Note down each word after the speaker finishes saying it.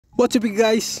What's up you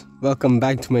guys, welcome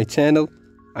back to my channel.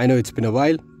 I know it's been a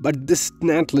while, but this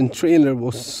Natlan trailer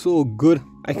was so good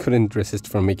I couldn't resist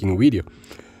from making a video.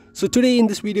 So today in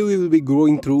this video we will be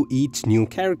going through each new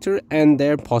character and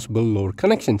their possible lore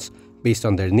connections based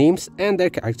on their names and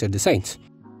their character designs.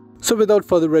 So without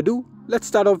further ado, let's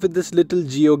start off with this little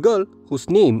Geo girl whose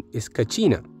name is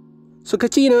Kachina. So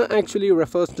Kachina actually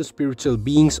refers to spiritual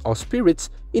beings or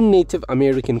spirits in Native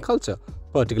American culture,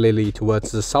 particularly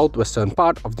towards the southwestern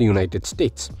part of the United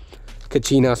States.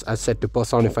 Kachinas are said to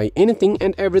personify anything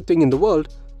and everything in the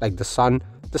world, like the sun,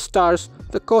 the stars,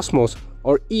 the cosmos,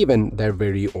 or even their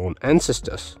very own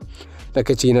ancestors. The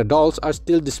Kachina dolls are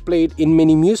still displayed in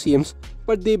many museums,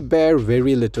 but they bear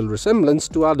very little resemblance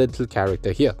to our little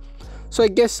character here. So I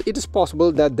guess it is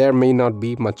possible that there may not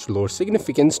be much lore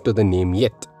significance to the name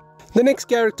yet. The next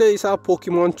character is our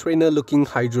Pokemon trainer looking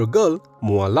Hydro girl,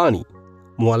 Moalani.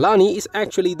 Moalani is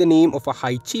actually the name of a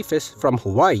high chiefess from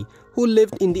Hawaii who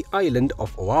lived in the island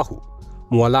of Oahu.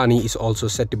 Moalani is also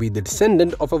said to be the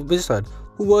descendant of a wizard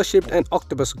who worshipped an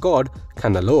octopus god,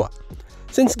 Kanaloa.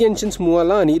 Since Genshin's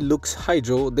Moalani looks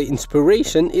Hydro, the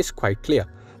inspiration is quite clear.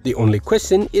 The only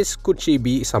question is, could she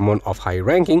be someone of high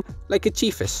ranking like a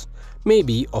chiefess,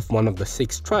 maybe of one of the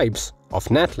 6 tribes of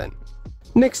Natlan.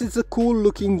 Next is the cool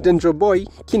looking Dendro boy,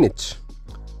 Kinich.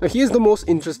 Now here's the most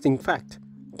interesting fact.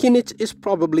 Kinich is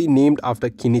probably named after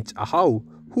Kinich Ahau,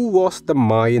 who was the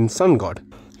Mayan sun god.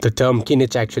 The term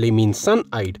Kinich actually means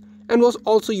sun-eyed and was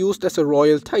also used as a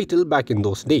royal title back in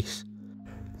those days.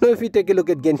 Now if we take a look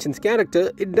at Genshin's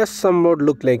character, it does somewhat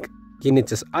look like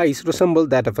Kinich's eyes resemble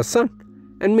that of a sun,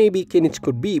 and maybe Kinich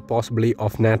could be possibly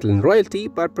of Natlan royalty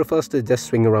but prefers to just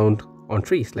swing around on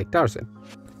trees like Tarzan.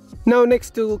 Now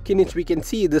next to Kinich we can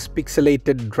see this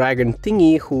pixelated dragon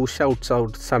thingy who shouts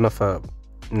out son of a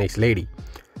nice lady.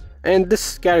 And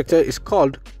this character is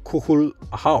called Kuhul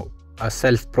Ahau, a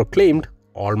self-proclaimed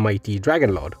almighty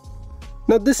dragon lord.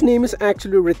 Now this name is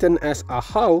actually written as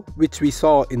Ahau, which we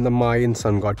saw in the Mayan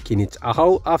sun god Kinich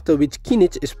Ahau, after which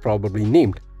Kinich is probably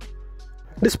named.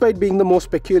 Despite being the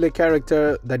most peculiar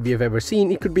character that we have ever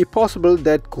seen, it could be possible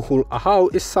that Kuhul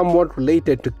Ahau is somewhat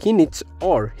related to Kinich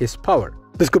or his power.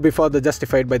 This could be further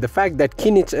justified by the fact that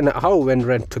Kinich and Ahau when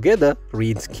read together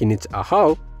reads Kinich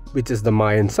Ahau, which is the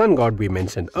Mayan sun god we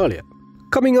mentioned earlier.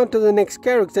 Coming on to the next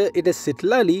character, it is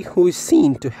Citlali, who is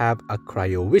seen to have a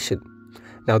cryovision.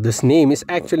 Now this name is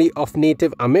actually of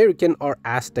Native American or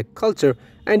Aztec culture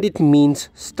and it means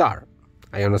star.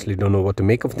 I honestly don't know what to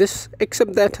make of this,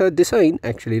 except that her design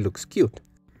actually looks cute.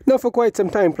 Now for quite some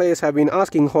time players have been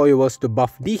asking how it was to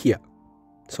buff Dihya.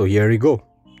 So here we go.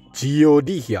 Geo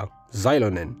Dihya,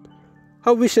 Xilonen.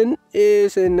 Her vision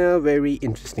is in a very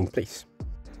interesting place.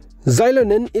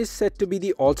 Xilonen is said to be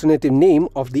the alternative name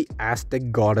of the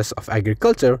Aztec goddess of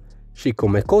agriculture,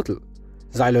 Xicometl.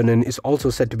 Xilonen is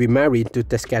also said to be married to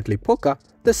Tezcatlipoca,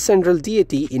 the central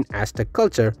deity in Aztec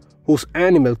culture, whose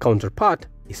animal counterpart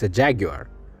is a jaguar.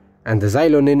 And the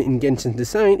Xilonen in Genshin's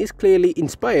design is clearly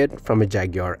inspired from a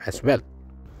jaguar as well.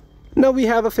 Now we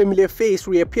have a familiar face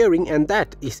reappearing, and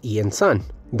that is Ian-san,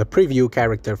 the preview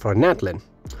character for Natlan.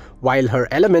 While her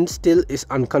element still is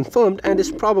unconfirmed and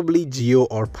is probably Geo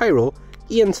or Pyro,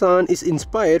 Ian-san is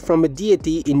inspired from a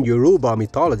deity in Yoruba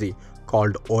mythology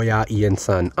called Oya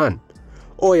Ian-san An.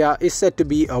 Oya is said to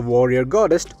be a warrior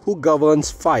goddess who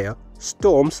governs fire,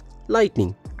 storms,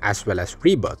 lightning, as well as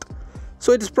rebirth.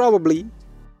 So it is probably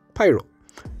Pyro.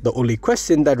 The only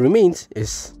question that remains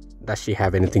is, does she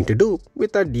have anything to do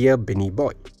with our dear Benny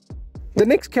boy? The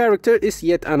next character is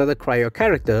yet another cryo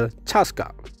character,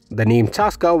 Chaska. The name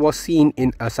Chaska was seen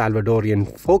in a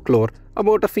Salvadorian folklore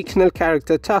about a fictional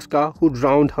character Chaska who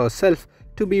drowned herself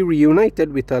to be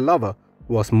reunited with her lover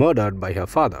who was murdered by her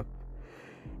father.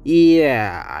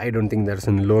 Yeah, I don't think there's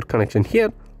a lore connection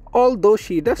here, although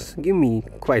she does give me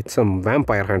quite some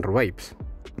vampire hunter vibes.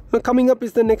 Now coming up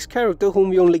is the next character whom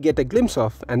we only get a glimpse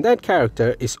of, and that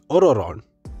character is Ororon.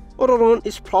 Ororon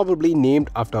is probably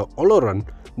named after Oloron,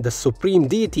 the supreme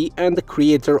deity and the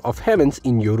creator of heavens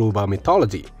in Yoruba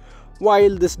mythology.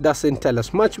 While this doesn't tell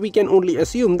us much, we can only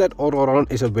assume that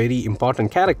Ororon is a very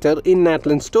important character in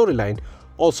Natlan's storyline,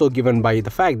 also given by the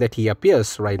fact that he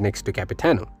appears right next to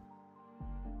Capitano.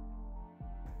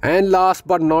 And last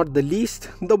but not the least,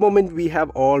 the moment we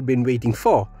have all been waiting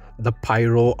for, the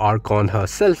pyro archon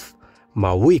herself,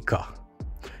 Mavuika.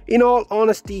 In all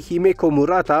honesty, Himeko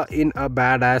Murata in a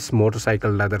badass motorcycle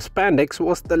leather spandex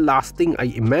was the last thing I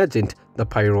imagined the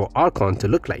pyro archon to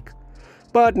look like.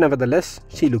 But nevertheless,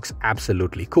 she looks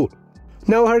absolutely cool.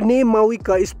 Now her name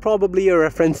Mavuika is probably a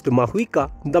reference to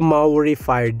Mahuika, the Maori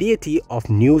fire deity of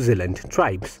New Zealand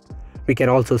tribes. We can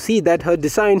also see that her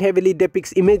design heavily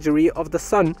depicts imagery of the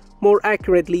sun, more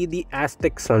accurately the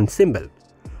Aztec sun symbol.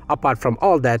 Apart from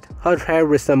all that, her hair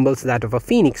resembles that of a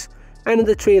phoenix, and in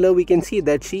the trailer we can see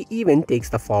that she even takes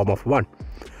the form of one.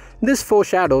 This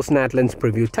foreshadows Natlan's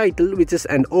preview title, which is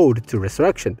an ode to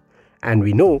resurrection, and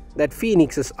we know that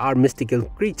phoenixes are mystical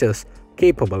creatures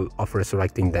capable of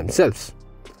resurrecting themselves.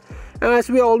 As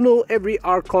we all know, every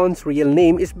archon's real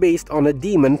name is based on a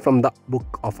demon from the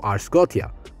Book of Ars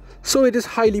Goetia. So it is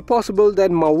highly possible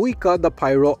that Mawika, the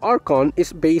pyro archon,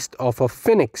 is based off of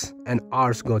Phoenix, an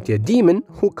Ars Goetia demon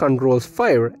who controls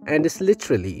fire and is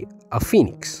literally a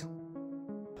phoenix.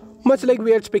 Much like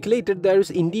we had speculated, there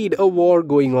is indeed a war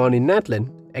going on in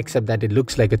Natlan, except that it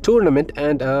looks like a tournament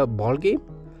and a ball game.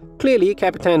 Clearly,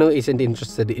 Capitano isn't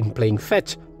interested in playing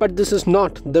fetch, but this is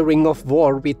not the ring of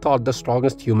war we thought the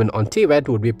strongest human on Teyvat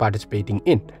would be participating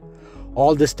in.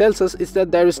 All this tells us is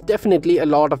that there is definitely a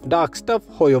lot of dark stuff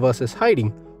Hoyoverse is hiding,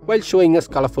 while showing us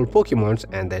colorful Pokemons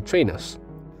and their trainers.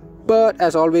 But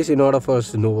as always, in order for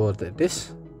us to know what it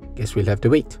is, guess we'll have to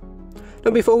wait. Now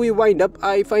before we wind up,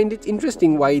 I find it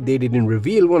interesting why they didn't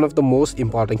reveal one of the most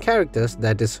important characters,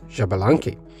 that is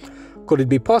Xbalanque. Could it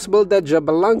be possible that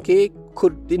Xbalanque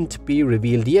couldn't be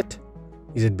revealed yet?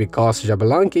 Is it because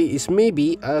Xbalanque is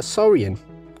maybe a Saurian?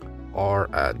 Or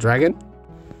a dragon?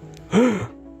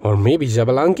 Or maybe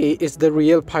Xbalanque is the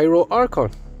real pyro archon?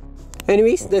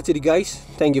 Anyways, that's it guys.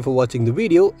 Thank you for watching the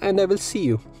video and I will see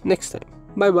you next time.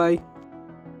 Bye bye.